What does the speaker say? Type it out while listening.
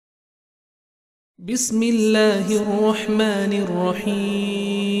بسم الله الرحمن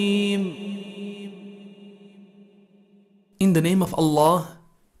الرحيم. In the name of Allah,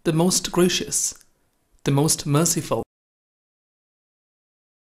 the most gracious, the most merciful.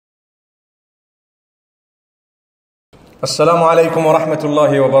 Assalamu alaikum wa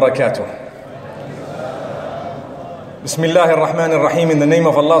rahmatullahi wa barakatuh. Bismillahir Rahmanir Rahim. In the name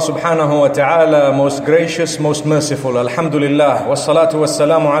of Allah subhanahu wa ta'ala, most gracious, most merciful. Alhamdulillah. Wassalatu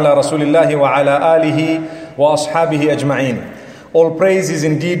wassalamu ala rasulillahi wa ala alihi wa ashabihi ajma'in. All praise is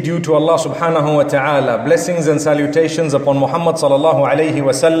indeed due to Allah subhanahu wa ta'ala. Blessings and salutations upon Muhammad sallallahu alayhi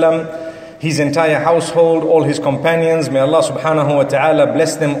wa sallam, his entire household, all his companions. May Allah subhanahu wa ta'ala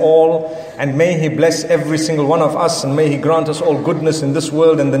bless them all, and may He bless every single one of us, and may He grant us all goodness in this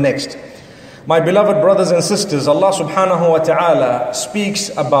world and the next. My beloved brothers and sisters, Allah subhanahu wa ta'ala speaks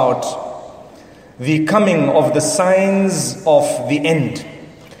about the coming of the signs of the end.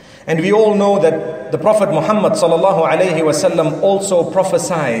 And we all know that the Prophet Muhammad sallallahu alayhi wa sallam also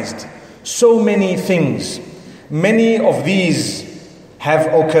prophesied so many things. Many of these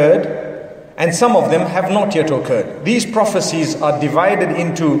have occurred, and some of them have not yet occurred. These prophecies are divided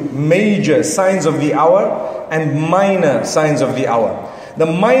into major signs of the hour and minor signs of the hour. The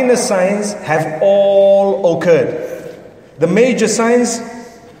minor signs have all occurred. The major signs,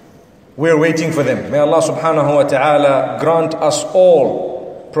 we're waiting for them. May Allah subhanahu wa ta'ala grant us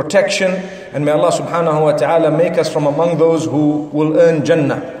all protection, and may Allah subhanahu wa ta'ala make us from among those who will earn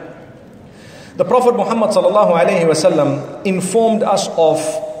Jannah. The Prophet Muhammad sallallahu alayhi wa sallam informed us of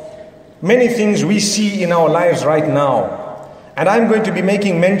many things we see in our lives right now. And I'm going to be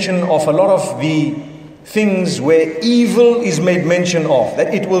making mention of a lot of the things where evil is made mention of,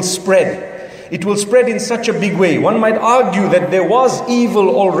 that it will spread. It will spread in such a big way. One might argue that there was evil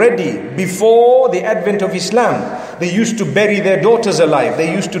already before the advent of Islam. They used to bury their daughters alive.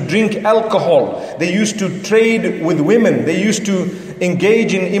 They used to drink alcohol. They used to trade with women. They used to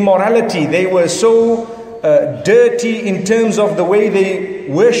engage in immorality. They were so dirty in terms of the way they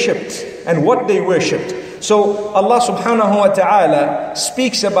worshipped and what they worshipped. So Allah subhanahu wa ta'ala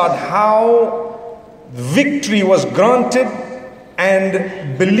speaks about how victory was granted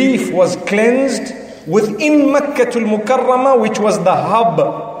and belief was cleansed within Makkatul Mukarramah, which was the hub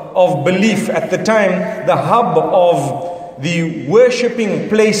of belief at the time, the hub of the worshipping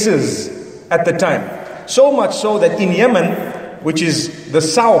places at the time. So much so that in Yemen, which is the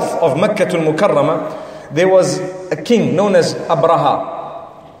south of Makkatul Mukarramah, there was a king known as Abraha.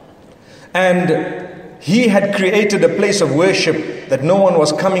 And he had created a place of worship that no one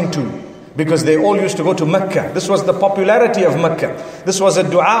was coming to, because they all used to go to Mecca. This was the popularity of Mecca. This was a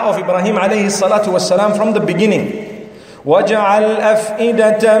dua of Ibrahim alayhi salatu wassalam from the beginning. وَجَعَلْ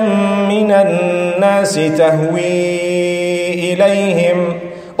أَفْئِدَةً مِّنَ النَّاسِ تَهْوِي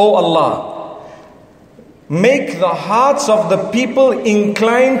إِلَيْهِمْ. O Allah, make the hearts of the people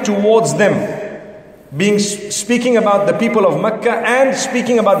incline towards them. Speaking about the people of Mecca and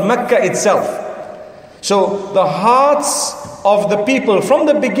speaking about Mecca itself. So the hearts of the people from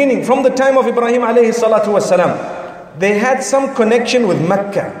the beginning, from the time of Ibrahim alayhi salatu wasalam, they had some connection with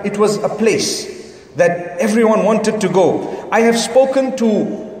Mecca. It was a place that everyone wanted to go. I have spoken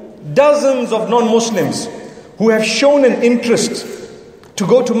to dozens of non-Muslims who have shown an interest to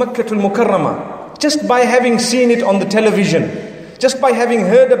go to Makkatul Mukarramah just by having seen it on the television, just by having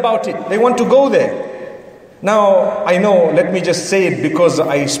heard about it. They want to go there. Now, I know, let me just say it because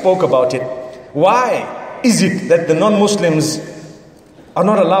I spoke about it. Why is it that the non-Muslims are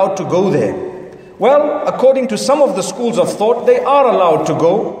not allowed to go there? Well, according to some of the schools of thought, they are allowed to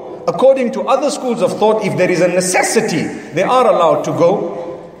go. According to other schools of thought, if there is a necessity, they are allowed to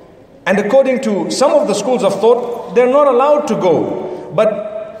go. And according to some of the schools of thought, they're not allowed to go.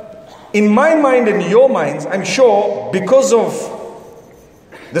 But in my mind and your minds, I'm sure because of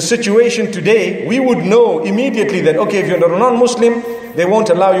the situation today, we would know immediately that, okay, if you're a non-Muslim, they won't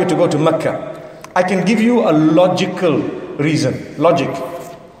allow you to go to Mecca. I can give you a logical reason. Logic.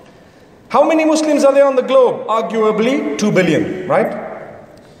 How many Muslims are there on the globe? Arguably 2 billion, right?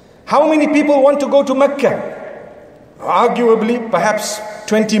 How many people want to go to Mecca? Arguably perhaps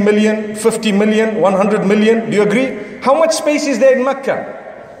 20 million, 50 million, 100 million. Do you agree? How much space is there in Mecca?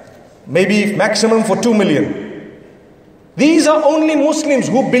 Maybe maximum for 2 million. These are only Muslims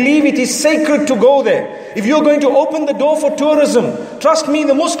who believe it is sacred to go there. If you're going to open the door for tourism, trust me,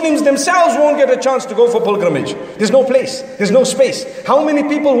 the Muslims themselves won't get a chance to go for pilgrimage. There's no place. There's no space. How many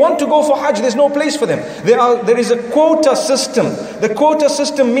people want to go for Hajj? There's no place for them. There is a quota system. The quota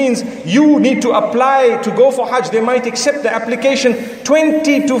system means you need to apply to go for Hajj. They might accept the application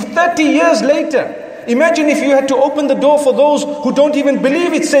 20 to 30 years later. Imagine if you had to open the door for those who don't even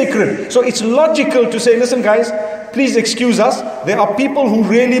believe it's sacred. So it's logical to say, listen guys, please excuse us. There are people who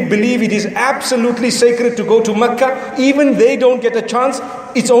really believe it is absolutely sacred to go to Mecca. Even they don't get a chance.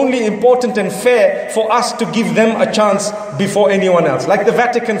 It's only important and fair for us to give them a chance before anyone else. Like the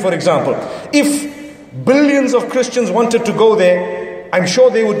Vatican, for example. If billions of Christians wanted to go there, I'm sure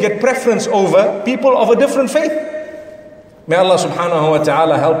they would get preference over people of a different faith. May Allah subhanahu wa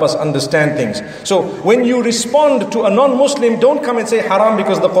ta'ala help us understand things. So when you respond to a non-Muslim, don't come and say haram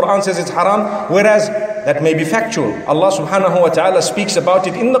because the Quran says it's haram, whereas that may be factual. Allah subhanahu wa ta'ala speaks about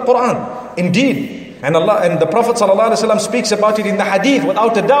it in the Quran, indeed. And the Prophet sallallahu alaihi wasallam speaks about it in the hadith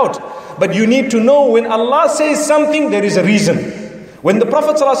without a doubt. But you need to know when Allah says something, there is a reason. When the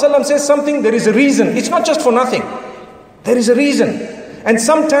Prophet ﷺ says something, there is a reason. It's not just for nothing. There is a reason. And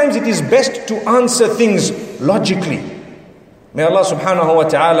sometimes it is best to answer things logically. May Allah subhanahu wa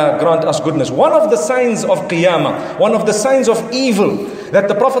ta'ala grant us goodness. One of the signs of Qiyamah, one of the signs of evil that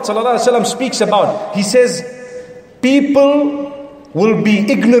the Prophet ﷺ speaks about, he says, people will be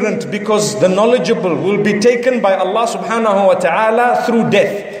ignorant because the knowledgeable will be taken by Allah subhanahu wa ta'ala through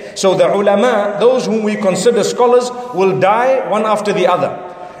death. So the ulama, those whom we consider scholars, will die one after the other.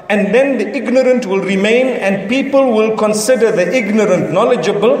 And then the ignorant will remain, and people will consider the ignorant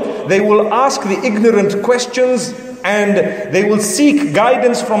knowledgeable. They will ask the ignorant questions and they will seek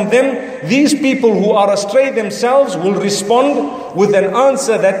guidance from them. These people who are astray themselves will respond with an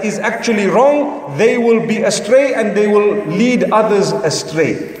answer that is actually wrong. They will be astray and they will lead others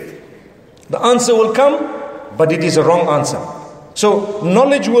astray. The answer will come, but it is a wrong answer. So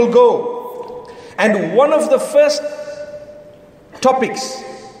knowledge will go. And one of the first topics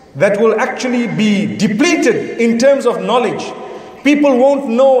that will actually be depleted in terms of knowledge, people won't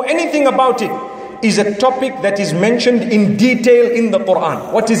know anything about it, is a topic that is mentioned in detail in the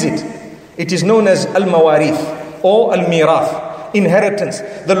Quran. What is it? It is known as al-mawarith or al-mirath, inheritance.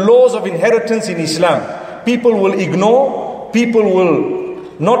 The laws of inheritance in Islam. People will ignore, people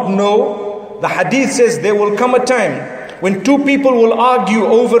will not know. The hadith says there will come a time when two people will argue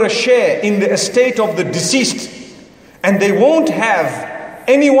over a share in the estate of the deceased, and they won't have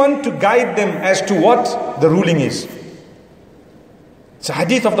anyone to guide them as to what the ruling is. It's a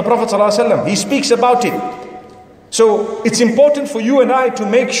hadith of the Prophet ﷺ. He speaks about it. So it's important for you and I to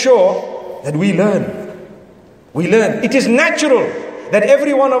make sure that we learn. We learn. It is natural that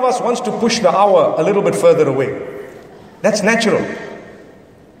every one of us wants to push the hour a little bit further away. That's natural.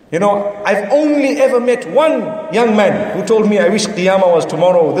 You know, I've only ever met one young man who told me, I wish Qiyamah was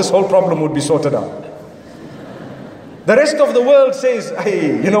tomorrow, this whole problem would be sorted out. The rest of the world says,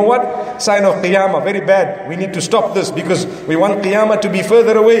 hey, you know what? Sign of Qiyamah, very bad. We need to stop this because we want Qiyamah to be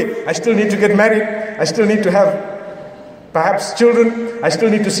further away. I still need to get married. I still need to have perhaps children. I still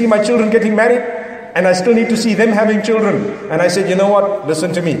need to see my children getting married. And I still need to see them having children. And I said, you know what?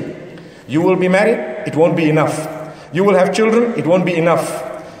 Listen to me. You will be married, it won't be enough. You will have children, it won't be enough.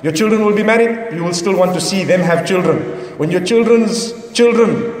 Your children will be married, you will still want to see them have children. When your children's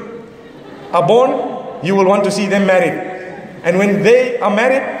children are born, you will want to see them married. And when they are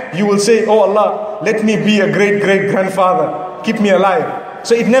married, you will say, oh Allah, let me be a great-great-grandfather. Keep me alive.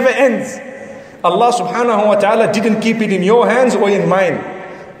 So it never ends. Allah subhanahu wa ta'ala didn't keep it in your hands or in mine.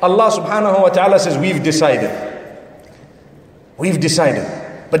 Allah subhanahu wa ta'ala says, we've decided. We've decided.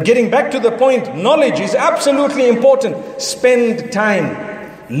 But getting back to the point, knowledge is absolutely important. Spend time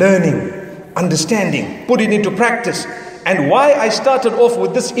learning, understanding, put it into practice. And why I started off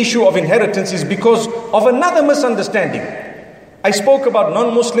with this issue of inheritance is because of another misunderstanding. I spoke about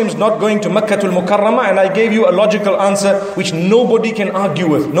non-Muslims not going to Makkatul Mukarramah, and I gave you a logical answer which nobody can argue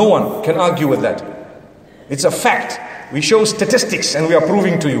with. No one can argue with that. It's a fact. We show statistics and we are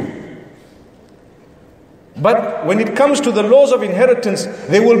proving to you. But when it comes to the laws of inheritance,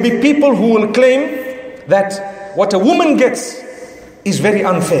 there will be people who will claim that what a woman gets is very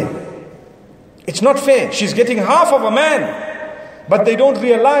unfair. It's not fair. She's getting half of a man. But they don't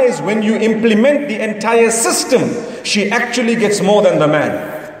realize when you implement the entire system, she actually gets more than the man.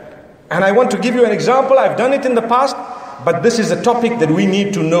 And I want to give you an example. I've done it in the past, but this is a topic that we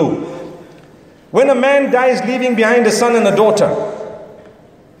need to know. When a man dies leaving behind a son and a daughter,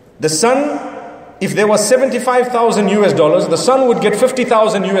 the son, if there was 75,000 US dollars, the son would get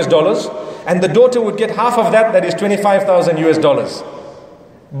 50,000 US dollars, and the daughter would get half of that, that is 25,000 US dollars.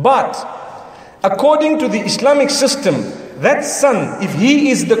 But according to the Islamic system, that son, if he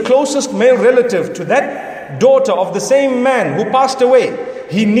is the closest male relative to that daughter of the same man who passed away,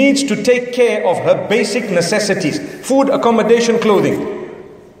 he needs to take care of her basic necessities: food, accommodation, clothing.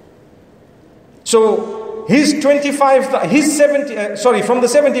 So his 25, his 70, from the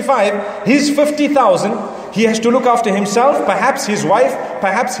 75, his 50,000, he has to look after himself, perhaps his wife,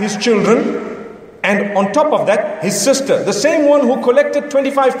 perhaps his children, and on top of that, his sister, the same one who collected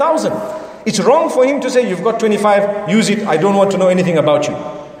 25,000. It's wrong for him to say, you've got 25, use it, I don't want to know anything about you.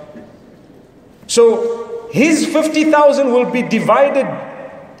 So his 50,000 will be divided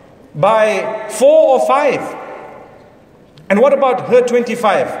by 4 or 5. And what about her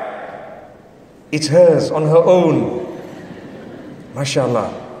 25? It's hers on her own.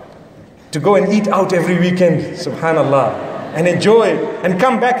 MashaAllah. To go and eat out every weekend, subhanallah, and enjoy and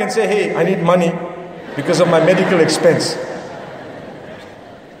come back and say, hey, I need money because of my medical expense.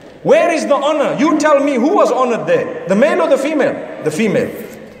 Where is the honor? You tell me, who was honored there? The male or the female? The female.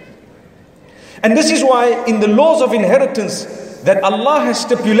 And this is why in the laws of inheritance that Allah has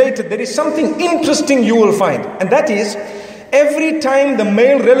stipulated, there is something interesting you will find. And that is, every time the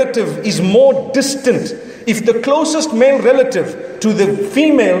male relative is more distant, if the closest male relative to the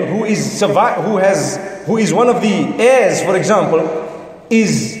female who is one of the heirs, for example,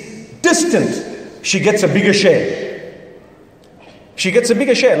 is distant, she gets a bigger share. She gets a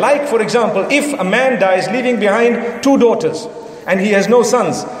bigger share. Like, for example, if a man dies leaving behind 2 daughters and he has no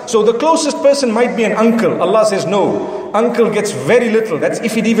sons, so the closest person might be an uncle. Allah says no, uncle gets very little. That's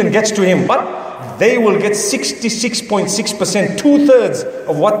if it even gets to him. But they will get 66.6%, 2/3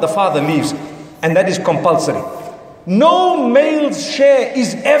 of what the father leaves. And that is compulsory. No male's share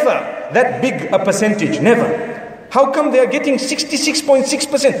is ever that big a percentage. Never. How come they are getting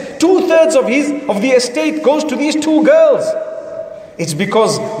 66.6%? 2/3 of the estate goes to these 2 girls. It's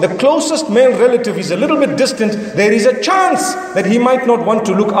because the closest male relative is a little bit distant. There is a chance that he might not want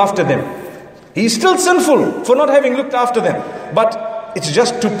to look after them. He is still sinful for not having looked after them. But it's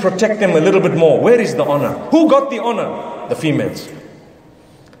just to protect them a little bit more. Where is the honor? Who got the honor? The females.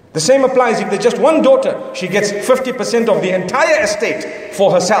 The same applies if there's just one daughter. She gets 50% of the entire estate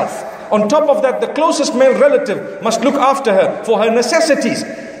for herself. On top of that, the closest male relative must look after her for her necessities.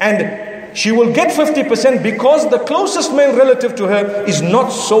 And she will get 50% because the closest male relative to her is not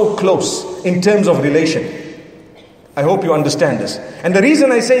so close in terms of relation. I hope you understand this. And the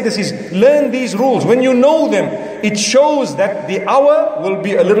reason I say this is, learn these rules. When you know them, it shows that the hour will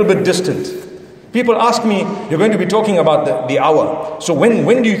be a little bit distant. People ask me, you're going to be talking about the hour. So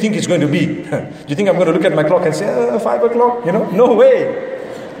when do you think it's going to be? Do you think I'm going to look at my clock and say, 5 o'clock? No way.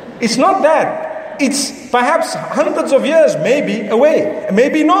 It's not that. It's perhaps hundreds of years maybe away.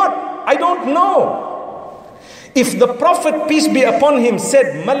 Maybe not. I don't know. If the Prophet, peace be upon him,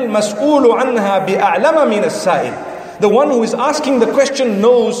 said, Mal mas'ulu anha bi'a'lama min as-sa'il. The one who is asking the question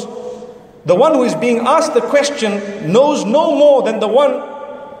knows, the one who is being asked the question knows no more than the one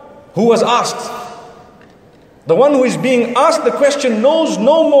who was asked. The one who is being asked the question knows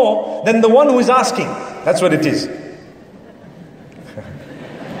no more than the one who is asking. That's what it is.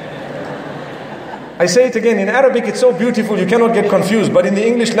 I say it again, in Arabic it's so beautiful you cannot get confused, but in the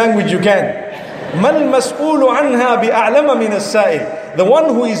English language you can. Mal mas'ulu anha bi'a'lama min as-sa'il. The one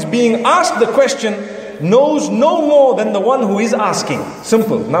who is being asked the question knows no more than the one who is asking.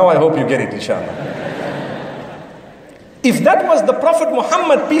 Simple. Now I hope you get it, inshallah. If that was the Prophet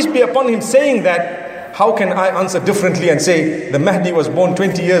Muhammad, peace be upon him, saying that, how can I answer differently and say the Mahdi was born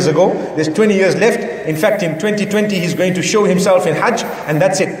 20 years ago, there's 20 years left, in fact in 2020 he's going to show himself in Hajj, and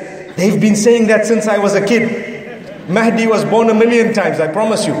that's it. They've been saying that since I was a kid. Mahdi was born 1,000,000 times, I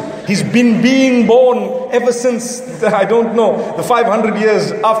promise you. He's been being born ever since, I don't know, the 500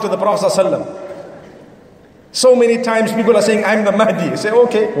 years after the Prophet ﷺ. So many times people are saying, I'm the Mahdi. You say,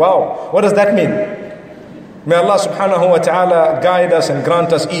 okay, wow, what does that mean? May Allah subhanahu wa ta'ala guide us and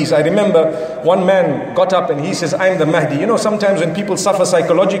grant us ease. I remember one man got up and he says, I'm the Mahdi. You know, sometimes when people suffer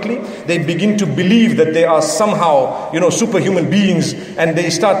psychologically, they begin to believe that they are somehow, superhuman beings, and they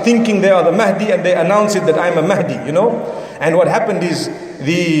start thinking they are the Mahdi, and they announce it that I'm a Mahdi, And what happened is,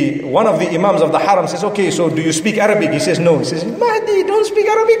 one of the Imams of the Haram says, okay, so do you speak Arabic? He says, no. He says, Mahdi, don't speak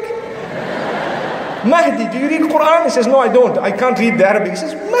Arabic? Mahdi, do you read Quran? He says, no, I don't. I can't read the Arabic. He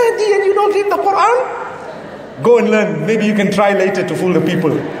says, Mahdi, and you don't read the Quran? Go and learn. Maybe you can try later to fool the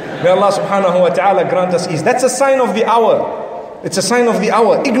people. May Allah subhanahu wa ta'ala grant us ease. That's a sign of the hour. It's a sign of the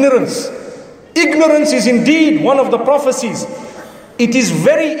hour. Ignorance. Ignorance is indeed one of the prophecies. It is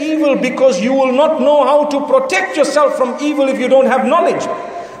very evil because you will not know how to protect yourself from evil if you don't have knowledge.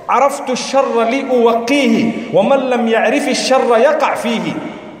 عرفت الشر لأوقيه ومن لم يعرف الشر يقع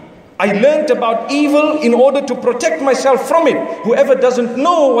فيه. I learned about evil in order to protect myself from it. Whoever doesn't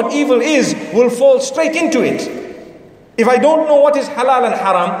know what evil is will fall straight into it. If I don't know what is halal and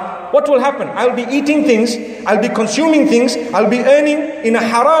haram, what will happen? I'll be eating things, I'll be consuming things, I'll be earning in a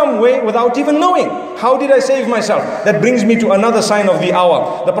haram way without even knowing. How did I save myself? That brings me to another sign of the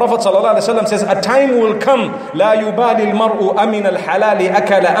hour. The Prophet ﷺ says, a time will come, لا يبالي المرء أمن الحلال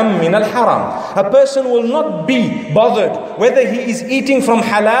أكل أم من الحرام. A person will not be bothered whether he is eating from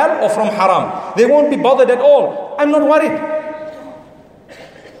halal or from haram. They won't be bothered at all. I'm not worried.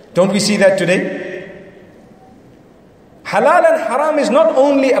 Don't we see that today? Halal and haram is not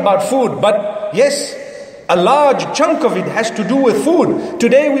only about food, but yes, a large chunk of it has to do with food.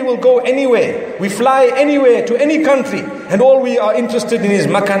 Today we will go anywhere. We fly anywhere to any country, and all we are interested in is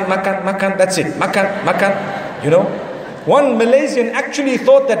makan, makan, makan. That's it. Makan, makan. You know? One Malaysian actually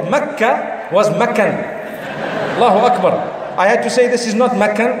thought that Makkah was makan. Allahu Akbar. I had to say this is not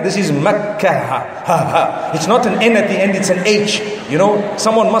makan, this is Makkah. It's not an N at the end, it's an H. You know,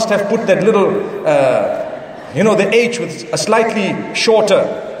 someone must have put that little, the H with a slightly shorter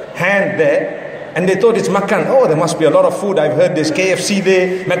hand there. And they thought it's makan. Oh, there must be a lot of food. I've heard there's KFC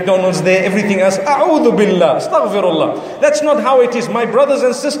there, McDonald's there, everything else. A'udhu billah, astaghfirullah. That's not how it is. My brothers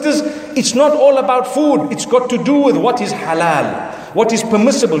and sisters, it's not all about food. It's got to do with what is halal, what is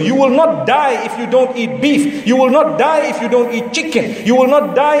permissible. You will not die if you don't eat beef. You will not die if you don't eat chicken. You will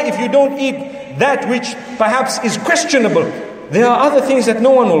not die if you don't eat that which perhaps is questionable. There are other things that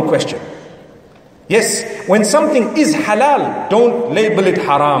no one will question. Yes, when something is halal, don't label it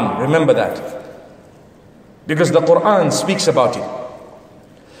haram. Remember that. Because the Quran speaks about it.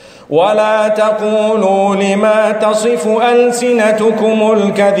 وَلَا تَقُولُوا لِمَا تَصِفُ أَلْسِنَتُكُمُ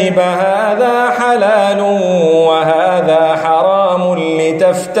الْكَذِبَ هَذَا حَلَالٌ وَهَذَا حَرَامٌ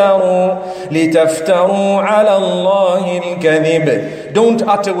لِتَفْتَرُوا عَلَى اللَّهِ الْكَذِبَ. Don't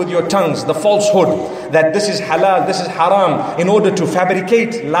utter with your tongues the falsehood that this is halal, this is haram, in order to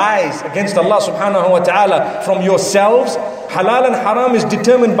fabricate lies against Allah subhanahu wa ta'ala from yourselves. Halal and haram is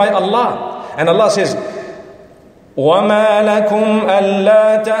determined by Allah. And Allah says, وَمَا لَكُمْ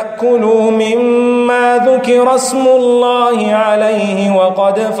أَلَّا تَأْكُلُوا مِمَّا ذُكِرَ اسْمُ اللَّهِ عَلَيْهِ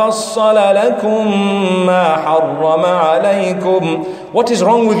وَقَدْ فَصَّلَ لَكُمْ مَا حَرَّمَ عَلَيْكُمْ. What is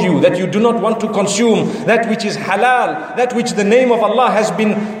wrong with you that you do not want to consume that which is halal, that which the name of Allah has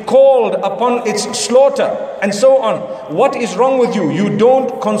been called upon its slaughter, and so on? What is wrong with you? You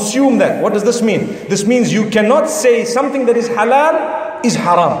don't consume that. What does this mean? This means you cannot say something that is halal is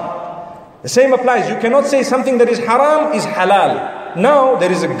haram. The same applies. You cannot say something that is haram is halal. Now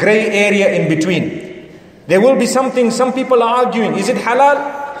there is a gray area in between. There will be something, some people are arguing, is it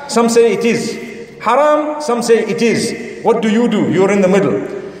halal? Some say it is. Haram, some say it is. What do? You're in the middle.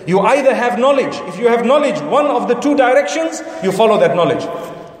 You either have knowledge. If you have knowledge, one of the two directions, you follow that knowledge.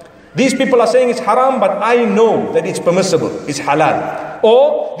 These people are saying it's haram, but I know that it's permissible, it's halal.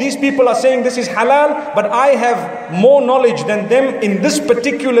 Or these people are saying this is halal, but I have more knowledge than them in this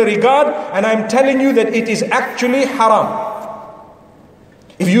particular regard, and I'm telling you that it is actually haram.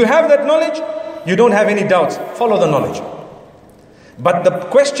 If you have that knowledge, you don't have any doubts. Follow the knowledge. But the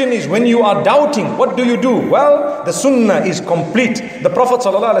question is, when you are doubting, what do you do? Well, the sunnah is complete. The Prophet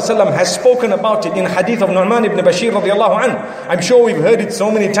ﷺ has spoken about it in hadith of Nu'man ibn Bashir radiallahu anhu. I'm sure we've heard it so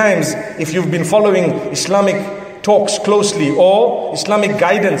many times if you've been following Islamic talks closely or Islamic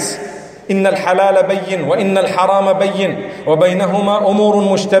guidance. إن الحلال بين وإن الحرام بين وبينهما أمور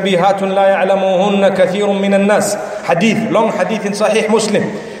مشتبهات لا يعلمهن كثير من الناس. Hadith, long hadith in Sahih Muslim.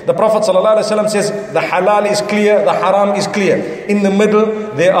 The Prophet ﷺ says the halal is clear, the haram is clear. In the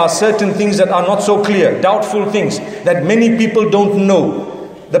middle, there are certain things that are not so clear, doubtful things that many people don't know.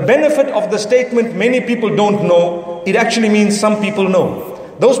 The benefit of the statement, many people don't know, it actually means some people know.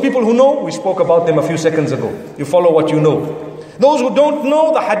 Those people who know, we spoke about them a few seconds ago. You follow what you know. Those who don't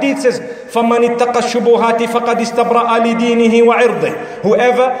know, the hadith says, فَمَنِ اتَّقَى الشُّبُهَاتِ فَقَدْ اسْتَبْرَأَ لِدِينِهِ وَعِرْضِهِ.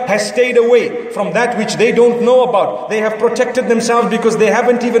 Whoever has stayed away from that which they don't know about, they have protected themselves because they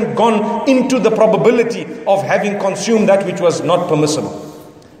haven't even gone into the probability of having consumed that which was not permissible.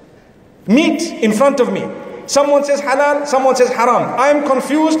 Meat in front of me. Someone says halal, someone says haram. I am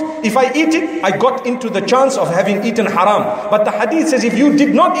confused. If I eat it, I got into the chance of having eaten haram. But the hadith says if you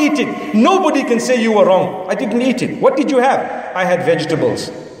did not eat it, nobody can say you were wrong. I didn't eat it. What did you have? I had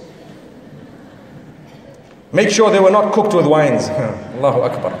vegetables. Make sure they were not cooked with wines. Allahu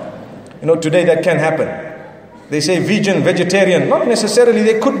Akbar. You know, today that can happen. They say vegan, vegetarian. Not necessarily.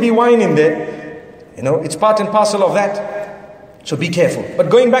 There could be wine in there. You know, it's part and parcel of that. So be careful. But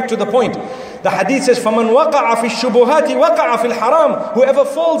going back to the point, the hadith says, فَمَنْ وَقَعَ فِي الشُّبُهَاتِ وَقَعَ فِي الْحَرَامِ. Whoever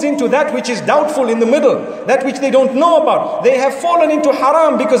falls into that which is doubtful in the middle, that which they don't know about, they have fallen into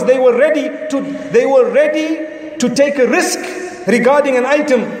haram because they were ready to take a risk regarding an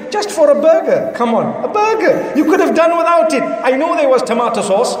item just for a burger. Come on, a burger. You could have done without it. I know there was tomato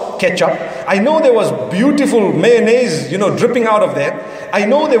sauce, ketchup. I know there was beautiful mayonnaise, dripping out of there. I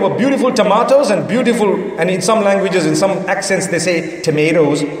know there were beautiful tomatoes and in some languages, in some accents, they say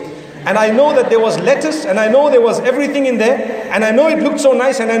tomatoes. And I know that there was lettuce, and I know there was everything in there, and I know it looked so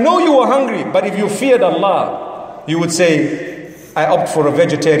nice, and I know you were hungry. But if you feared Allah, you would say, I opt for a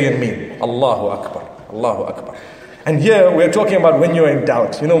vegetarian meal. Allahu Akbar. Allahu Akbar. And here we're talking about when you're in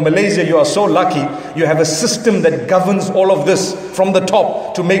doubt. Malaysia, you are so lucky. You have a system that governs all of this from the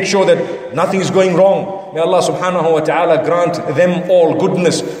top to make sure that nothing is going wrong. May Allah subhanahu wa ta'ala grant them all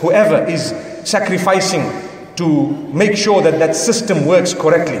goodness. Whoever is sacrificing to make sure that that system works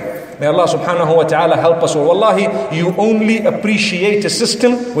correctly. May Allah subhanahu wa ta'ala help us all. Wallahi, you only appreciate a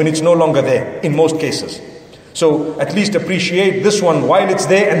system when it's no longer there, in most cases. So at least appreciate this one while it's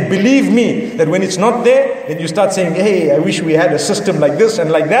there, and believe me that when it's not there, then you start saying, hey, I wish we had a system like this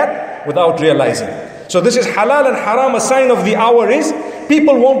and like that, without realizing. So this is halal and haram. A sign of the hour is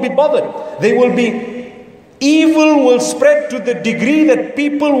people won't be bothered. Evil will spread to the degree that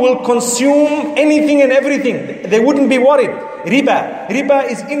people will consume anything and everything. They wouldn't be worried.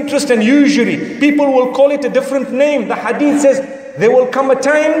 Riba is interest and usury. People will call it a different name. The hadith says there will come a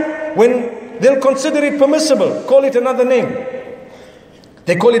time when they'll consider it permissible. Call it another name.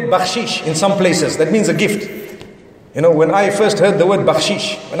 They call it bakshish in some places. That means a gift. When I first heard the word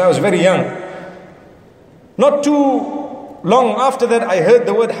bakshish, when I was very young, not too long after that, I heard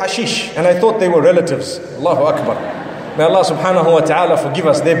the word hashish, and I thought they were relatives. Allahu Akbar. May Allah subhanahu wa ta'ala forgive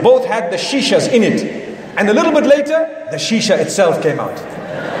us. They both had the shishas in it. And a little bit later, the shisha itself came out.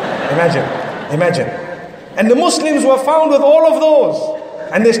 Imagine. And the Muslims were found with all of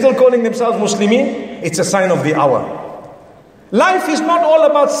those. And they're still calling themselves Muslimin. It's a sign of the hour. Life is not all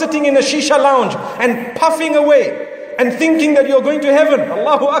about sitting in a shisha lounge and puffing away and thinking that you're going to heaven.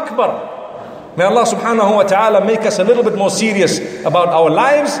 Allahu Akbar. May Allah subhanahu wa ta'ala make us a little bit more serious about our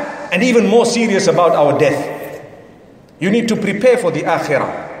lives and even more serious about our death. You need to prepare for the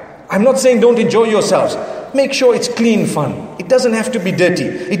akhirah. I'm not saying don't enjoy yourselves. Make sure it's clean fun. It doesn't have to be dirty.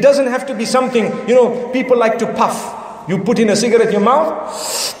 It doesn't have to be something, people like to puff. You put in a cigarette in your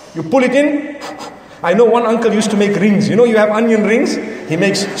mouth, you pull it in. I know one uncle used to make rings. You have onion rings? He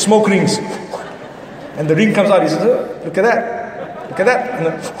makes smoke rings. And the ring comes out. He says, oh, look at that. Look at that. And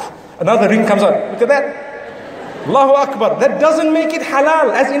another ring comes out. Look at that. Allahu Akbar. That doesn't make it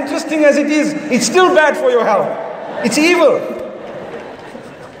halal. As interesting as it is, it's still bad for your health. It's evil.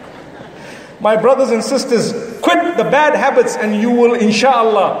 My brothers and sisters, quit the bad habits and you will,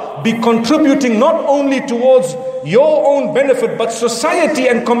 inshallah, be contributing not only towards your own benefit, but society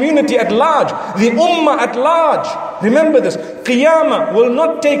and community at large, the ummah at large. Remember this, Qiyamah will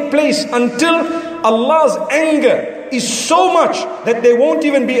not take place until Allah's anger is so much that there won't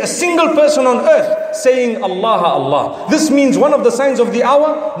even be a single person on earth saying Allah, Allah. This means one of the signs of the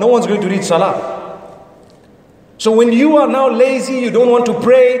hour, no one's going to read salah. So when you are now lazy, you don't want to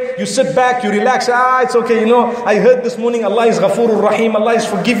pray, you sit back, you relax, it's okay, I heard this morning Allah is Ghafurur Rahim, Allah is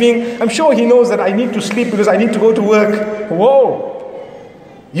forgiving. I'm sure He knows that I need to sleep because I need to go to work. Whoa.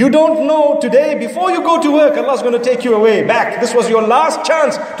 You don't know today, before you go to work, Allah's going to take you away, back. This was your last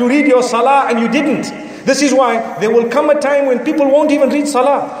chance to read your salah and you didn't. This is why there will come a time when people won't even read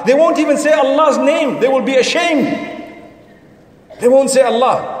salah. They won't even say Allah's name. They will be ashamed. They won't say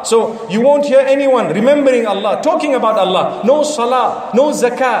Allah. So you won't hear anyone remembering Allah, talking about Allah. No salah, no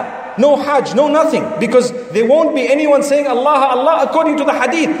zakah, no hajj, no nothing. Because there won't be anyone saying Allah, Allah. According to the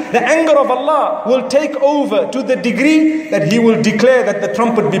hadith, the anger of Allah will take over to the degree that He will declare that the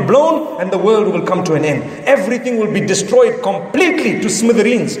trumpet be blown and the world will come to an end. Everything will be destroyed completely to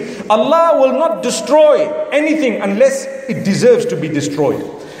smithereens. Allah will not destroy anything unless it deserves to be destroyed.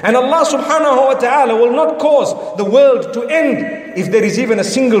 And Allah subhanahu wa ta'ala will not cause the world to end if there is even a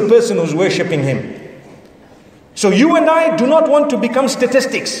single person who's worshipping Him. So you and I do not want to become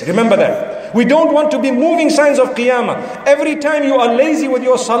statistics. Remember that. We don't want to be moving signs of Qiyamah. Every time you are lazy with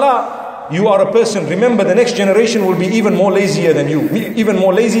your salah, you are a person. Remember, the next generation will be even more lazier than you. Even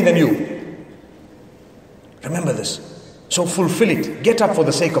more lazy than you. Remember this. So fulfill it. Get up for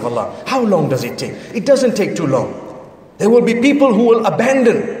the sake of Allah. How long does it take? It doesn't take too long. There will be people who will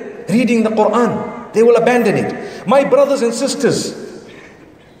abandon reading the Quran. They will abandon it. My brothers and sisters,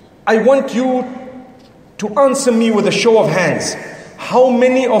 I want you to answer me with a show of hands. How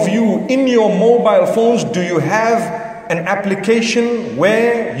many of you in your mobile phones do you have an application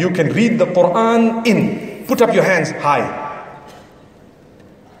where you can read the Quran in? Put up your hands high.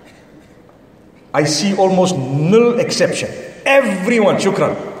 I see almost nil exception. Everyone,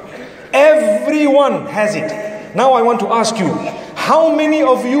 shukran. Everyone has it. Now I want to ask you, How many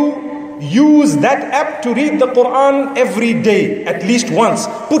of you use that app to read the Quran every day, at least once?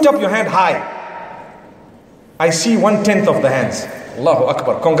 Put up your hand high. I see 1/10 of the hands. Allahu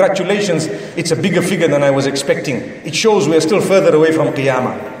Akbar. Congratulations. It's a bigger figure than I was expecting. It shows we are still further away from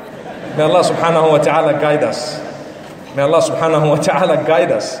Qiyamah. May Allah subhanahu wa ta'ala guide us. May Allah subhanahu wa ta'ala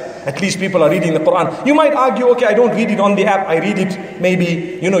guide us. At least people are reading the Quran. You might argue, okay, I don't read it on the app. I read it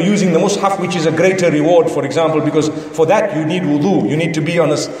maybe, using the Mus'haf, which is a greater reward, for example, because for that you need wudu. You need to be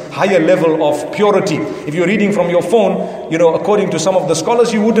on a higher level of purity. If you're reading from your phone, according to some of the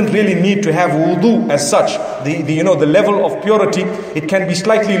scholars, you wouldn't really need to have wudu as such. The level of purity, it can be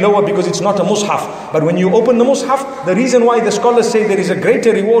slightly lower because it's not a Mus'haf. But when you open the Mus'haf, the reason why the scholars say there is a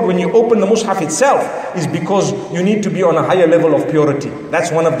greater reward when you open the Mus'haf itself is because you need to be on a higher level of purity.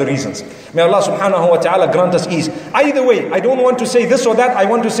 That's one of the reasons. May Allah subhanahu wa ta'ala grant us ease. Either way, I don't want to say this or that. I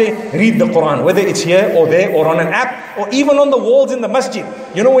want to say read the Quran, whether it's here or there or on an app or even on the walls in the masjid.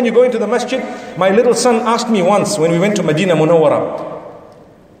 When you go into the masjid, my little son asked me once when we went to Medina Munawwara,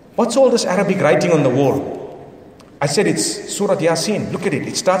 what's all this Arabic writing on the wall? I said, it's Surah Yasin. Look at it.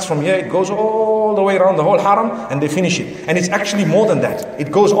 It starts from here, it goes all the way around the whole haram and they finish it. And it's actually more than that.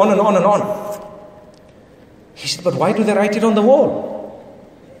 It goes on and on and on. He said, but why do they write it on the wall?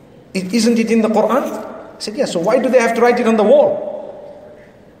 Isn't it in the Quran? I said, yeah, so why do they have to write it on the wall?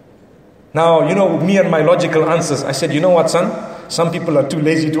 Now, me and my logical answers. I said, you know what, son? Some people are too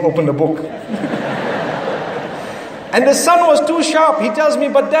lazy to open the book. And the son was too sharp. He tells me,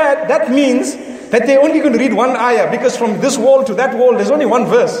 but Dad, that means that they're only going to read one ayah, because from this wall to that wall, there's only one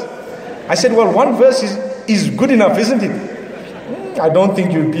verse. I said, well, one verse is good enough, isn't it? I don't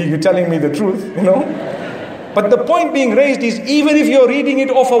think you're telling me the truth, But the point being raised is, even if you're reading it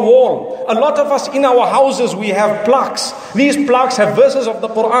off a wall, a lot of us in our houses, we have plaques. These plaques have verses of the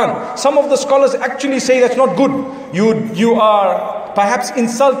Quran. Some of the scholars actually say that's not good. You are perhaps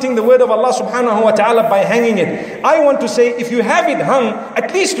insulting the word of Allah subhanahu wa ta'ala by hanging it. I want to say, if you have it hung,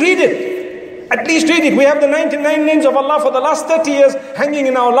 at least read it. At least read it. We have the 99 names of Allah for the last 30 years hanging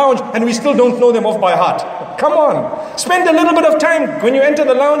in our lounge, and we still don't know them off by heart. Come on. Spend a little bit of time when you enter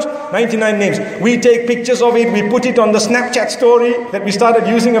the lounge. 99 names. We take pictures of it. We put it on the Snapchat story that we started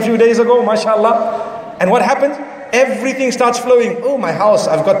using a few days ago. MashaAllah. And what happens? Everything starts flowing. Oh, my house.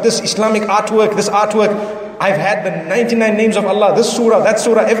 I've got this Islamic artwork, this artwork. I've had the 99 names of Allah, this surah, that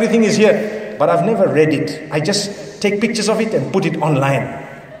surah, everything is here. But I've never read it. I just take pictures of it and put it online.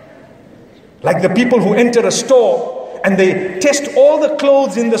 Like the people who enter a store and they test all the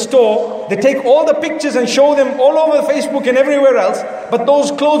clothes in the store. They take all the pictures and show them all over Facebook and everywhere else. But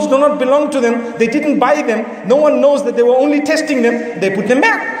those clothes do not belong to them. They didn't buy them. No one knows that they were only testing them. They put them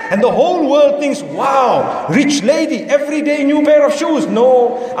back. And the whole world thinks, wow, rich lady, every day new pair of shoes.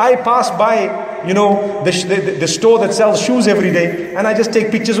 No, I pass by, the store that sells shoes every day, and I just take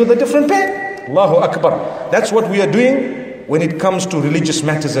pictures with a different pair. Allahu Akbar. That's what we are doing when it comes to religious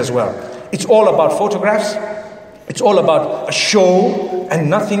matters as well. It's all about photographs. It's all about a show and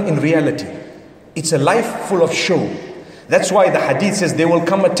nothing in reality. It's a life full of show. That's why the hadith says there will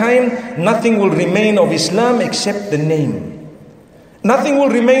come a time nothing will remain of Islam except the name. Nothing will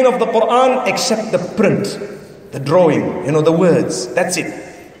remain of the Quran except the print, the drawing, the words. That's it.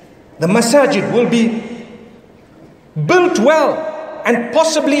 The masajid will be built well and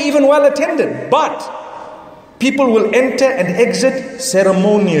possibly even well attended, but people will enter and exit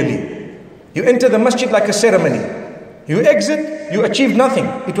ceremonially. You enter the masjid like a ceremony. You exit, you achieve nothing.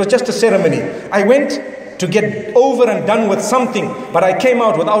 It was just a ceremony. I went to get over and done with something, but I came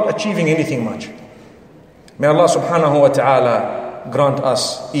out without achieving anything much. May Allah subhanahu wa ta'ala grant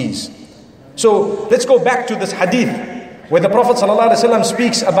us ease. So let's go back to this hadith where the Prophet sallallahu alaihi wasallam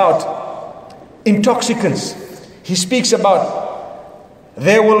speaks about intoxicants. He speaks about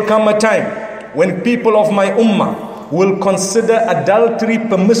there will come a time when people of my ummah will consider adultery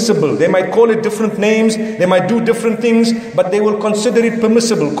permissible. They might call it different names, they might do different things, but they will consider it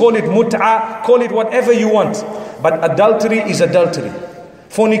permissible. Call it mut'a, call it whatever you want. But adultery is adultery.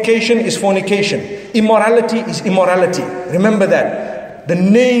 Fornication is fornication. Immorality is immorality. Remember that. The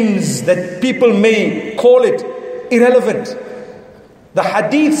names that people may call it, irrelevant. The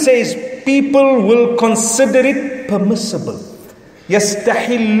hadith says people will consider it permissible.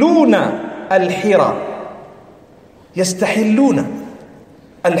 Yastahilluna al-hira. Yastahilluna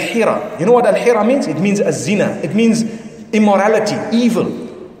al-hira. You know what al-hira means? It means az-zina. It means immorality, evil,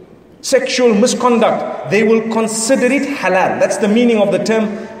 sexual misconduct. They will consider it halal. That's the meaning of the term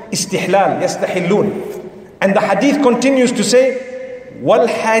istihlal. Yastahillun. And the hadith continues to say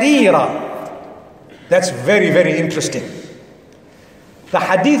wal-harira. That's very, very interesting. The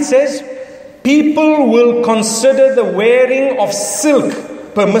hadith says people will consider the wearing of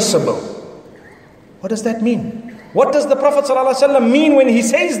silk permissible. What does that mean? What does the Prophet ﷺ mean when he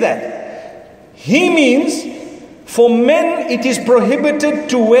says that? He means for men it is prohibited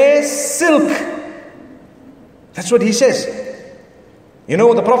to wear silk. That's what he says. You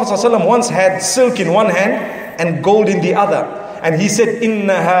know, the Prophet ﷺ once had silk in one hand and gold in the other. And he said, إِنَّ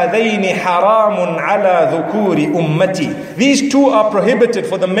هَذَيْنِ حَرَامٌ عَلَى ذُكُورِ أُمَّتِي. These two are prohibited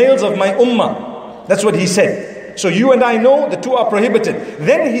for the males of my ummah. That's what he said. So you and I know the two are prohibited.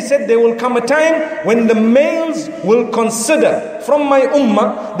 Then he said there will come a time when the males will consider, from my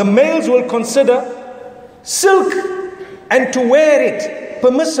ummah, the males will consider silk and to wear it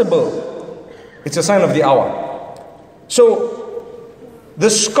permissible. It's a sign of the hour. So the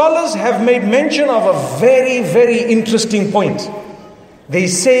scholars have made mention of a very, very interesting point. They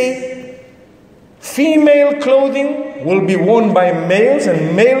say female clothing will be worn by males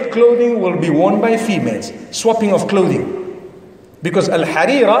and male clothing will be worn by females. Swapping of clothing. Because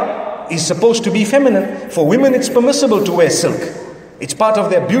al-harira is supposed to be feminine. For women it's permissible to wear silk. It's part of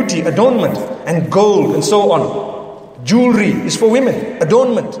their beauty, adornment, and gold and so on. Jewelry is for women.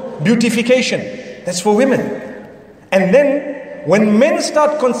 Adornment, beautification, that's for women. And then when men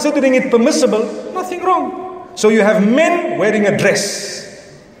start considering it permissible, nothing wrong. So you have men wearing a dress.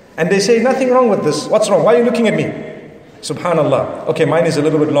 And they say, nothing wrong with this. What's wrong? Why are you looking at me? Subhanallah. Okay, mine is a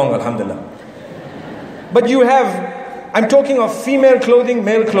little bit long, alhamdulillah. But you have, I'm talking of female clothing,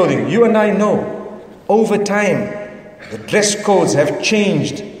 male clothing. You and I know, over time, the dress codes have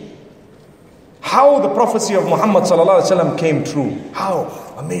changed. How the prophecy of Muhammad ﷺ came true. How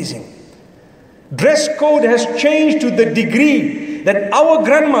amazing. Dress code has changed to the degree that our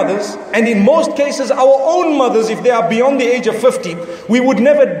grandmothers, and in most cases our own mothers, if they are beyond the age of 50, we would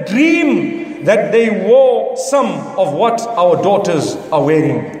never dream that they wore some of what our daughters are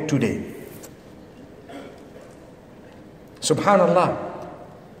wearing today. Subhanallah.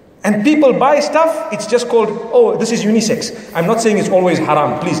 And people buy stuff, it's just called, oh, this is unisex. I'm not saying it's always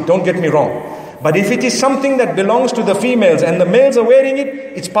haram, please don't get me wrong. But if it is something that belongs to the females and the males are wearing it,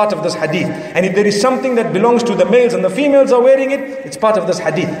 it's part of this hadith. And if there is something that belongs to the males and the females are wearing it, it's part of this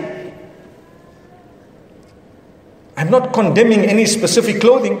hadith. I'm not condemning any specific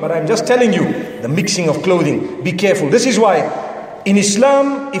clothing, but I'm just telling you, the mixing of clothing, be careful. This is why in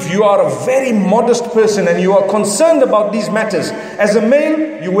Islam, if you are a very modest person and you are concerned about these matters, as a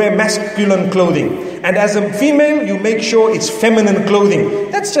male, you wear masculine clothing. And as a female, you make sure it's feminine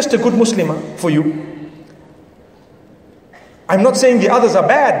clothing. That's just a good Muslimah for you. I'm not saying the others are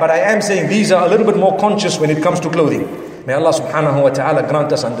bad, but I am saying these are a little bit more conscious when it comes to clothing. May Allah subhanahu wa ta'ala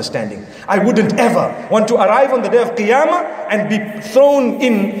grant us understanding. I wouldn't ever want to arrive on the day of Qiyamah and be thrown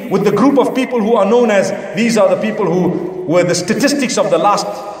in with the group of people who are known as, these are the people who were the statistics of the last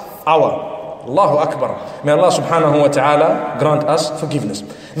hour. Allahu Akbar. May Allah subhanahu wa ta'ala grant us forgiveness.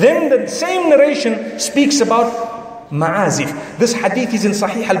 Then the same narration speaks about ma'azif. This hadith is in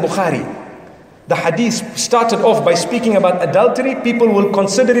Sahih al-Bukhari. The hadith started off by speaking about adultery. People will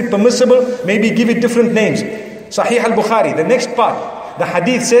consider it permissible, maybe give it different names. Sahih al-Bukhari, the next part, the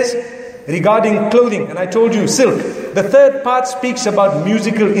hadith says regarding clothing, and I told you silk. The third part speaks about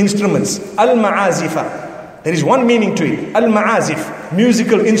musical instruments, al-ma'azifa. There is one meaning to it, al-ma'azif,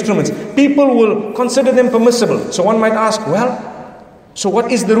 musical instruments. People will consider them permissible. So one might ask, well, so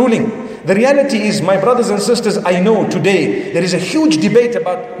what is the ruling? The reality is, my brothers and sisters, I know today there is a huge debate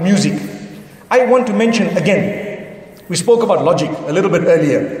about music. I want to mention again, we spoke about logic a little bit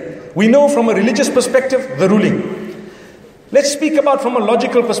earlier. We know from a religious perspective the ruling. Let's speak about from a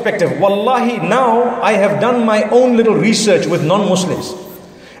logical perspective. Wallahi, now I have done my own little research with non-Muslims.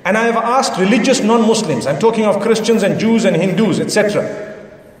 And I have asked religious non-Muslims, I'm talking of Christians and Jews and Hindus, etc.,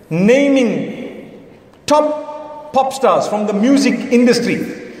 naming top pop stars from the music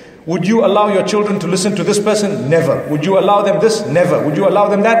industry. Would you allow your children to listen to this person? Never. Would you allow them this? Never. Would you allow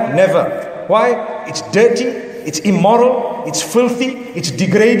them that? Never. Why? It's dirty, it's immoral, it's filthy, it's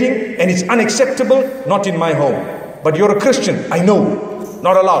degrading, and it's unacceptable. Not in my home. But you're a Christian, I know,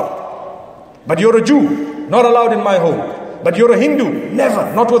 not allowed. But you're a Jew, not allowed in my home. But you're a Hindu,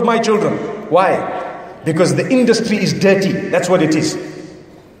 never, not with my children. Why? Because the industry is dirty, that's what it is.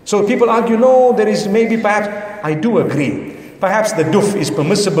 So people argue, no, there is maybe perhaps, I do agree. Perhaps the duf is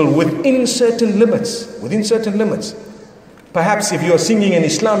permissible within certain limits, Perhaps if you are singing an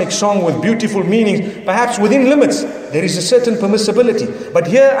Islamic song with beautiful meanings, perhaps within limits, there is a certain permissibility. But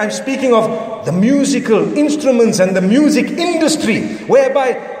here I'm speaking of the musical instruments and the music industry,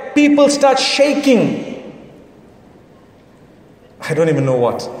 whereby people start shaking. I don't even know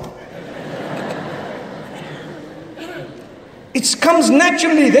what. It comes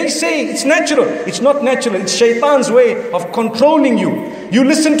naturally. They say it's natural. It's not natural. It's shaitan's way of controlling you. You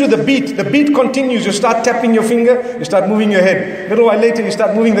listen to the beat continues. You start tapping your finger, you start moving your head. A little while later, you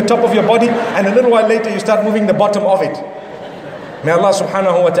start moving the top of your body, and a little while later, you start moving the bottom of it. May Allah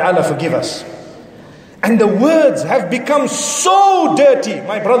subhanahu wa ta'ala forgive us. And the words have become so dirty,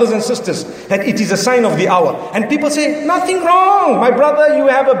 my brothers and sisters, that it is a sign of the hour. And people say, nothing wrong. My brother, you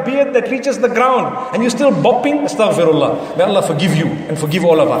have a beard that reaches the ground and you're still bopping. Astaghfirullah. May Allah forgive you and forgive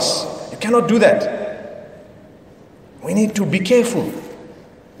all of us. You cannot do that. We need to be careful.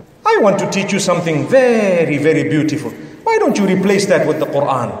 I want to teach you something very, very beautiful. Why don't you replace that with the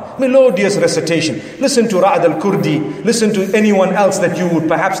Quran? Melodious recitation. Listen to Ra'ad al-Kurdi. Listen to anyone else that you would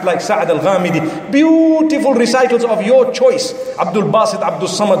perhaps like, Sa'ad al-Ghamidi. Beautiful recitals of your choice. Abdul Basit, Abdul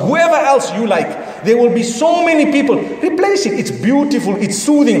Samad, whoever else you like. There will be so many people. Replace it. It's beautiful. It's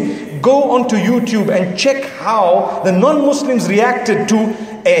soothing. Go onto YouTube and check how the non-Muslims reacted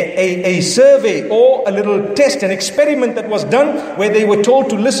to a survey or a little test, an experiment that was done where they were told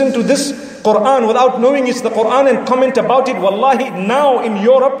to listen to this Quran without knowing it's the Quran and comment about it. Wallahi, now in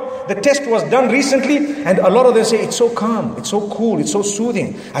Europe, the test was done recently and a lot of them say, it's so calm, it's so cool, it's so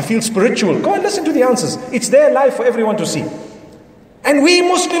soothing. I feel spiritual. Go and listen to the answers. It's there live for everyone to see. And we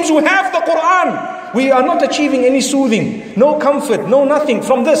Muslims who have the Quran, we are not achieving any soothing, no comfort, no nothing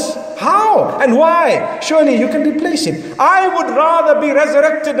from this. How and why? Surely you can replace it. I would rather be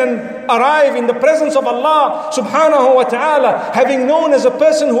resurrected and arrive in the presence of Allah subhanahu wa ta'ala, having known as a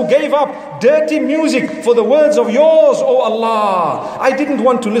person who gave up dirty music for the words of yours, oh Allah. I didn't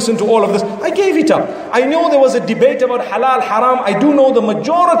want to listen to all of this. I gave it up. I know there was a debate about halal, haram. I do know the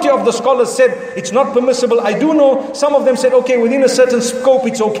majority of the scholars said it's not permissible. I do know some of them said, okay, within a certain scope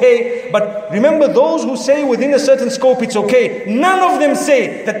it's okay. But remember, those who say within a certain scope it's okay, none of them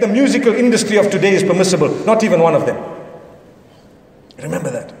say that the musical industry of today is permissible. Not even one of them.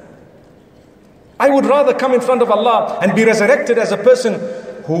 Remember that. I would rather come in front of Allah and be resurrected as a person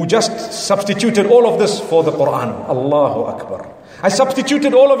who just substituted all of this for the Quran. Allahu Akbar. I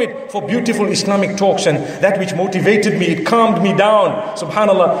substituted all of it for beautiful Islamic talks and that which motivated me, it calmed me down.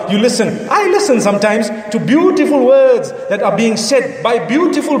 Subhanallah, you listen. I listen sometimes to beautiful words that are being said by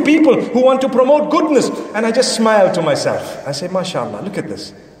beautiful people who want to promote goodness. And I just smile to myself. I say, MashaAllah, look at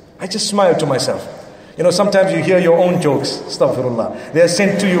this. I just smile to myself. You know, sometimes you hear your own jokes. Astaghfirullah. They are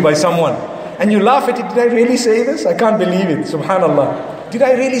sent to you by someone. And you laugh at it. Did I really say this? I can't believe it. Subhanallah. Did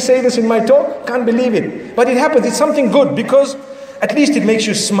I really say this in my talk? Can't believe it. But it happens. It's something good because at least it makes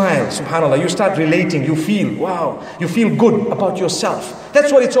you smile. Subhanallah. You start relating. You feel, wow. You feel good about yourself.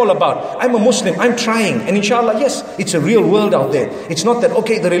 That's what it's all about. I'm a Muslim. I'm trying. And inshallah, yes, it's a real world out there. It's not that,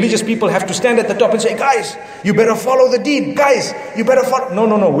 okay, the religious people have to stand at the top and say, guys, you better follow the deen. Guys, you better follow.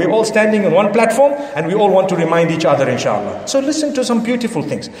 No. We're all standing on one platform and we all want to remind each other, inshallah. So listen to some beautiful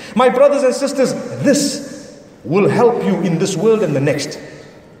things. My brothers and sisters, this will help you in this world and the next.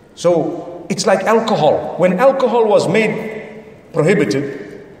 So it's like alcohol. When alcohol was made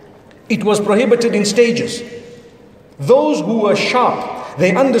prohibited, it was prohibited in stages. Those who were sharp,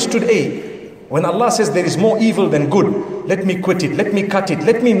 they understood, when Allah says there is more evil than good, let me quit it, let me cut it,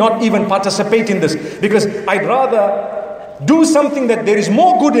 let me not even participate in this, because I'd rather do something that there is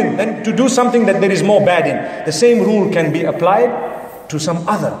more good in than to do something that there is more bad in. The same rule can be applied to some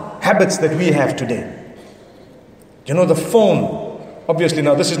other habits that we have today. You know, the phone, obviously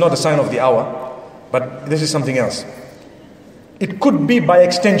now this is not a sign of the hour, but this is something else. It could be by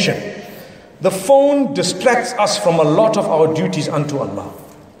extension. The phone distracts us from a lot of our duties unto Allah.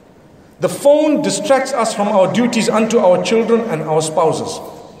 The phone distracts us from our duties unto our children and our spouses.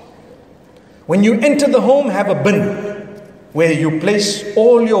 When you enter the home, have a bin where you place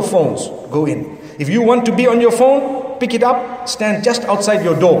all your phones. Go in. If you want to be on your phone, pick it up, stand just outside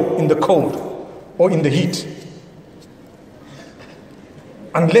your door in the cold or in the heat.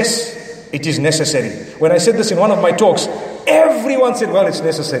 Unless it is necessary. When I said this in one of my talks, everyone said, well, it's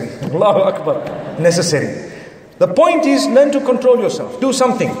necessary. Allahu Akbar. Necessary. The point is, learn to control yourself. Do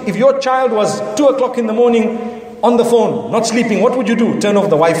something. If your child was 2 o'clock in the morning on the phone, not sleeping, what would you do? Turn off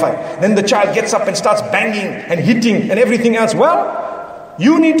the Wi-Fi. Then the child gets up and starts banging and hitting and everything else. Well,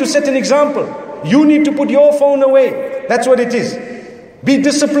 you need to set an example. You need to put your phone away. That's what it is. Be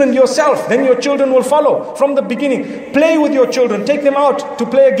disciplined yourself, then your children will follow from the beginning. Play with your children, take them out to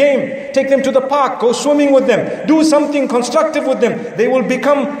play a game, take them to the park, go swimming with them, do something constructive with them. They will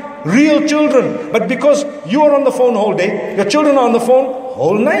become real children. But because you are on the phone whole day, your children are on the phone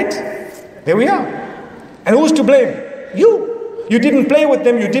whole night. There we are. And who's to blame? You. You didn't play with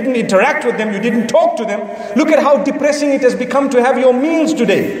them, you didn't interact with them, you didn't talk to them. Look at how depressing it has become to have your meals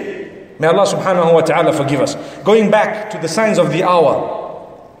today. May Allah subhanahu wa ta'ala forgive us. Going back to the signs of the hour.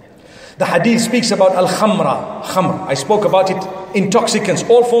 The hadith speaks about al-khamra, khamr. I spoke about it, intoxicants,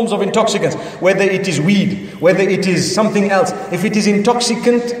 all forms of intoxicants, whether it is weed, whether it is something else. If it is an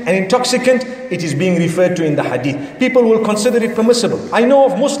intoxicant, it is being referred to in the hadith. People will consider it permissible. I know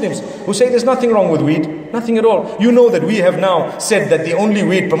of Muslims who say there's nothing wrong with weed, nothing at all. You know that we have now said that the only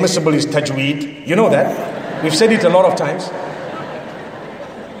weed permissible is tajweed. You know that. We've said it a lot of times.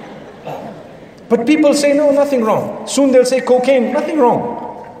 But people say, no, nothing wrong. Soon they'll say cocaine, nothing wrong.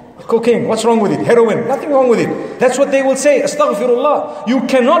 Cocaine, what's wrong with it? Heroin, nothing wrong with it. That's what they will say. Astaghfirullah. You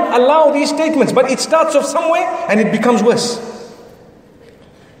cannot allow these statements, but it starts off somewhere and it becomes worse.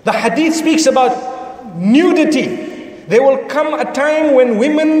 The hadith speaks about nudity. There will come a time when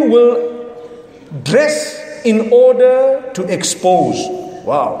women will dress in order to expose.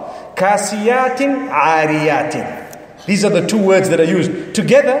 Wow. Kasiyatin, ariyatin. These are the two words that are used.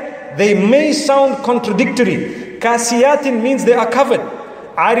 Together, they may sound contradictory. Kasiyatin means they are covered.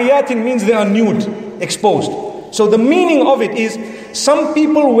 Ariyatin means they are nude, exposed. So the meaning of it is, some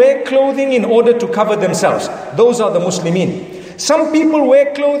people wear clothing in order to cover themselves. Those are the Muslimin. Some people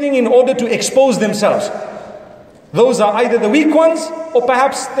wear clothing in order to expose themselves. Those are either the weak ones, or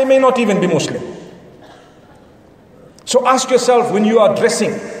perhaps they may not even be Muslim. So ask yourself when you are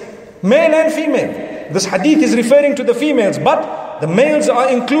dressing, male and female. This hadith is referring to the females, but the males are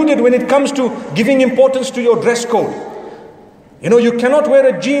included when it comes to giving importance to your dress code. You know, you cannot wear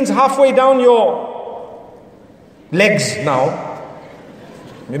a jeans halfway down your legs now.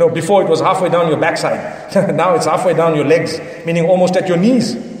 You know, before it was halfway down your backside. Now it's halfway down your legs, meaning almost at your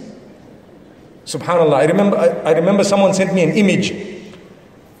knees. Subhanallah, I remember someone sent me an image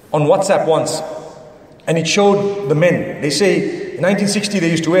on WhatsApp once, and it showed the men. They say in 1960 they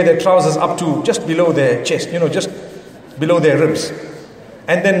used to wear their trousers up to just below their chest, you know, just below their ribs.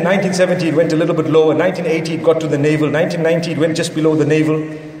 And then 1970 it went a little bit lower, 1980 it got to the navel, 1990 it went just below the navel,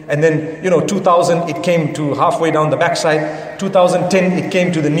 and then 2000 it came to halfway down the backside, 2010 it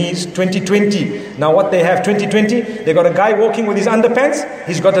came to the knees, 2020, now what they have 2020, they got a guy walking with his underpants,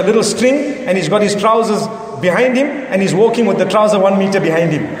 he's got a little string and he's got his trousers behind him and he's walking with the trouser 1 meter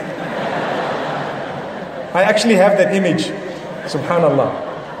behind him. I actually have that image, subhanallah.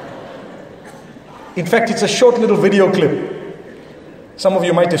 In fact, it's a short little video clip. Some of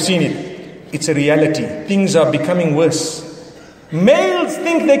you might have seen it. It's a reality. Things are becoming worse. Males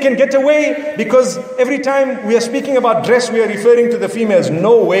think they can get away because every time we are speaking about dress, we are referring to the females.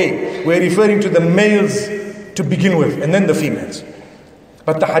 No way. We are referring to the males to begin with, and then the females.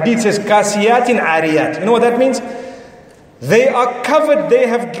 But the hadith says, Kasiyatin ariyat. You know what that means? They are covered, they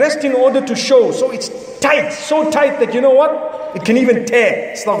have dressed in order to show. So it's tight, so tight that you know what? It can even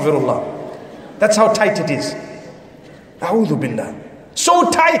tear. Astaghfirullah. That's how tight it is. A'udhu billah.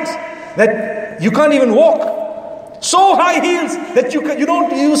 So tight that you can't even walk. So high heels that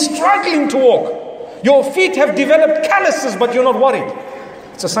you're struggling to walk. Your feet have developed calluses, but you're not worried.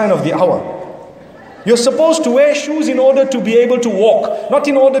 It's a sign of the hour. You're supposed to wear shoes in order to be able to walk, not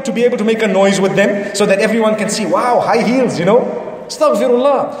in order to be able to make a noise with them so that everyone can see, wow, high heels,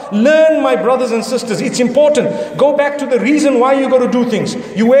 Astaghfirullah. Learn, my brothers and sisters. It's important. Go back to the reason why you got to do things.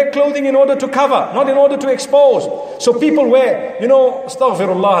 You wear clothing in order to cover, not in order to expose. So people wear,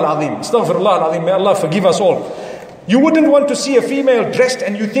 Astaghfirullah al-Azim. Astaghfirullah al-Azim. May Allah forgive us all. You wouldn't want to see a female dressed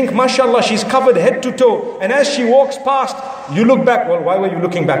and you think, mashallah, she's covered head to toe. And as she walks past, you look back. Well, why were you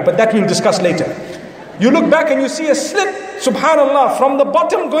looking back? But that we'll discuss later. You look back and you see a slit, subhanallah, from the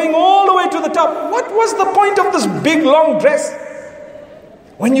bottom going all the way to the top. What was the point of this big long dress?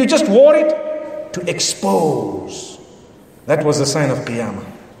 When you just wore it to expose. That was a sign of Qiyamah.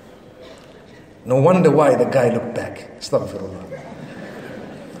 No wonder why the guy looked back. Astaghfirullah.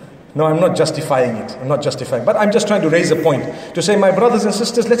 No, I'm not justifying it. I'm not justifying. But I'm just trying to raise a point. To say, my brothers and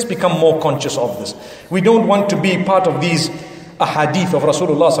sisters, let's become more conscious of this. We don't want to be part of these ahadith of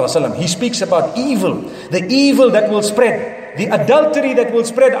Rasulullah sallallahu alaihi wasallam. He speaks about evil. The evil that will spread. The adultery that will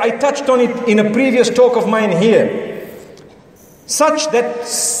spread. I touched on it in a previous talk of mine here. Such that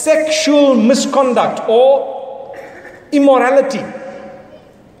sexual misconduct or immorality,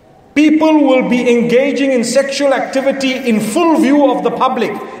 people will be engaging in sexual activity in full view of the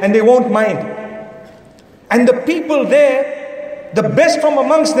public and they won't mind. And the people there, the best from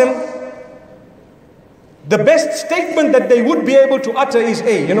amongst them, the best statement that they would be able to utter is,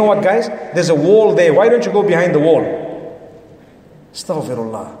 hey, you know what guys, there's a wall there, why don't you go behind the wall?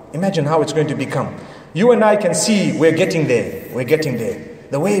 Astaghfirullah. Imagine how it's going to become. You and I can see we're getting there. We're getting there.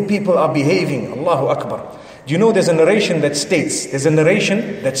 The way people are behaving. Allahu Akbar. Do you know there's a narration that states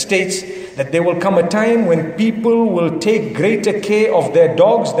that there will come a time when people will take greater care of their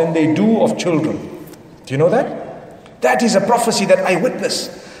dogs than they do of children. Do you know that? That is a prophecy that I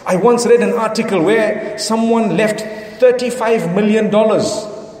witnessed. I once read an article where someone left $35 million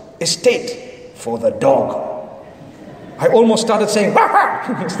estate for the dog. I almost started saying,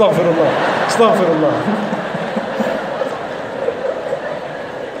 Astaghfirullah, Astaghfirullah.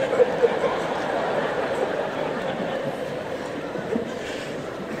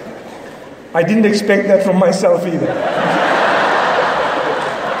 I didn't expect that from myself either.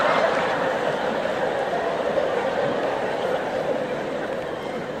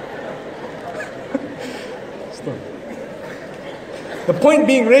 The point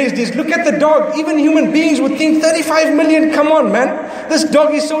being raised is, look at the dog. Even human beings would think 35 million, come on man. This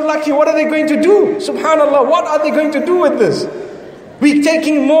dog is so lucky, what are they going to do? Subhanallah, what are they going to do with this? We're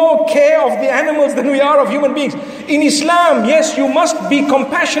taking more care of the animals than we are of human beings. In Islam, yes, you must be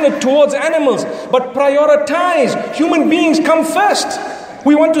compassionate towards animals, but prioritize. Human beings come first.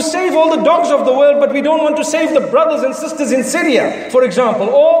 We want to save all the dogs of the world, but we don't want to save the brothers and sisters in Syria, for example,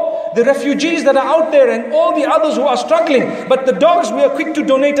 or the refugees that are out there and all the others who are struggling. But the dogs, we are quick to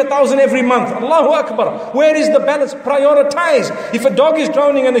donate 1,000 every month. Allahu Akbar. Where is the balance? Prioritize. If a dog is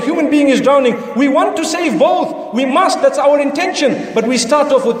drowning and a human being is drowning, we want to save both. We must. That's our intention. But we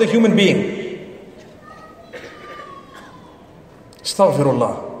start off with the human being.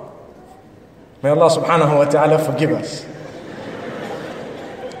 Astaghfirullah. May Allah subhanahu wa ta'ala forgive us.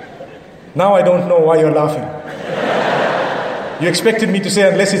 Now I don't know why you're laughing. You expected me to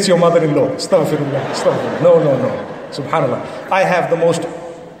say, unless it's your mother-in-law. Astaghfirullah, astaghfirullah. No. Subhanallah. I have the most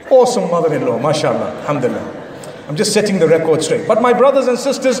awesome mother-in-law. MashaAllah. Alhamdulillah. I'm just setting the record straight. But my brothers and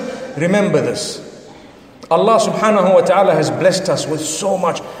sisters, remember this. Allah subhanahu wa ta'ala has blessed us with so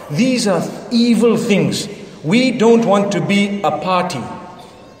much. These are evil things. We don't want to be a party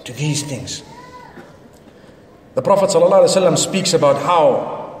to these things. The Prophet sallallahu alaihi wasallam speaks about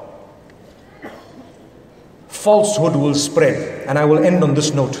how falsehood will spread. And I will end on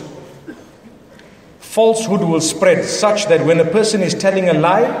this note. Falsehood will spread such that when a person is telling a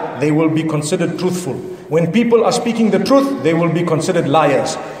lie, they will be considered truthful. When people are speaking the truth, they will be considered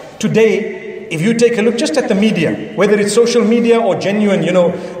liars. Today, if you take a look just at the media, whether it's social media or genuine,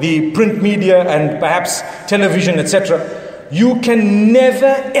 the print media and perhaps television, etc., you can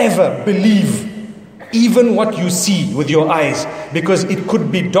never ever believe even what you see with your eyes, because it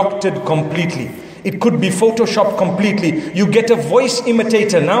could be doctored completely. It could be photoshopped completely. You get a voice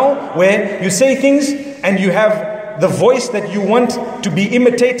imitator now where you say things and you have the voice that you want to be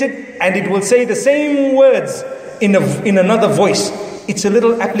imitated, and it will say the same words in another voice. It's a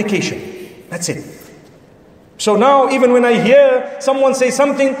little application. That's it. So now even when I hear someone say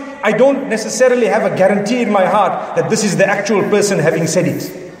something, I don't necessarily have a guarantee in my heart that this is the actual person having said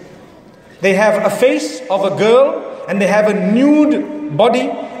it. They have a face of a girl and they have a nude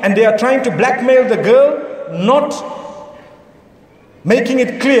body, and they are trying to blackmail the girl, not making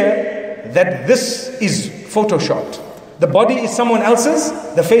it clear that this is photoshopped. The body is someone else's,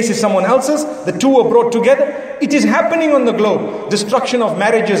 the face is someone else's, the two are brought together. It is happening on the globe. Destruction of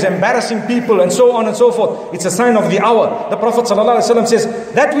marriages, embarrassing people, and so on and so forth. It's a sign of the hour. The Prophet ﷺ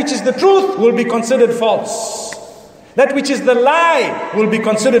says, that which is the truth will be considered false. That which is the lie will be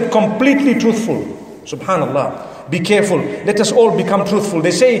considered completely truthful. Subhanallah. Be careful. Let us all become truthful.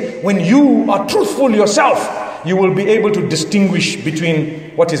 They say when you are truthful yourself, you will be able to distinguish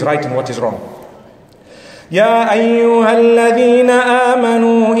between what is right and what is wrong. Ya ayyuhalladhina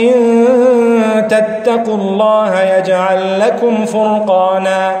amanu in tattaqullaha yaj'al lakum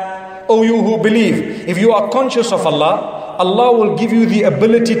furqana. O you who believe, if you are conscious of Allah, Allah will give you the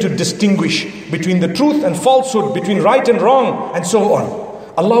ability to distinguish between the truth and falsehood, between right and wrong, and so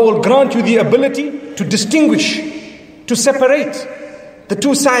on. Allah will grant you the ability to distinguish, to separate the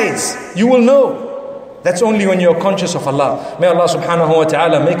two sides. You will know. That's only when you're conscious of Allah. May Allah subhanahu wa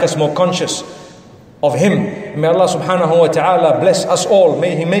ta'ala make us more conscious of Him. May Allah subhanahu wa ta'ala bless us all.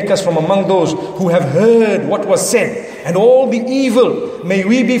 May He make us from among those who have heard what was said and all the evil. May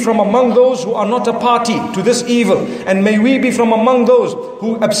we be from among those who are not a party to this evil. And may we be from among those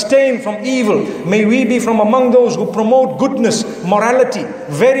who abstain from evil. May we be from among those who promote goodness, morality,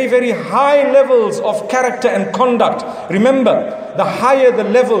 very, very high levels of character and conduct. Remember, the higher the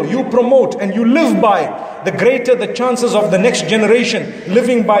level you promote and you live by, the greater the chances of the next generation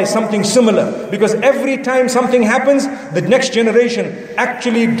living by something similar. Because every time something happens, the next generation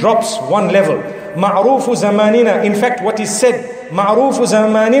actually drops one level. Ma'rufu zamanina. In fact, what is said, Ma'rufu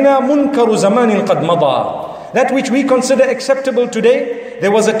zamanina munkaru zamanin qad mada. That which we consider acceptable today,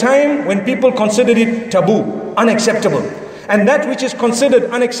 there was a time when people considered it taboo, unacceptable. And that which is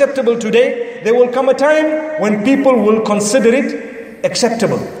considered unacceptable today, there will come a time when people will consider it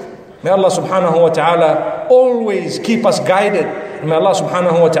acceptable. May Allah subhanahu wa ta'ala always keep us guided. And may Allah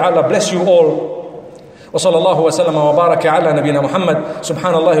subhanahu wa ta'ala bless you all. وصلى الله وسلم وبارك على نبينا محمد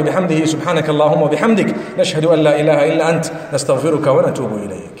سبحان الله وبحمده سبحانك اللهم وبحمدك نشهد أن لا إله إلا أنت نستغفرك ونتوب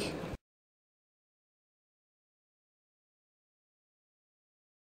إليك.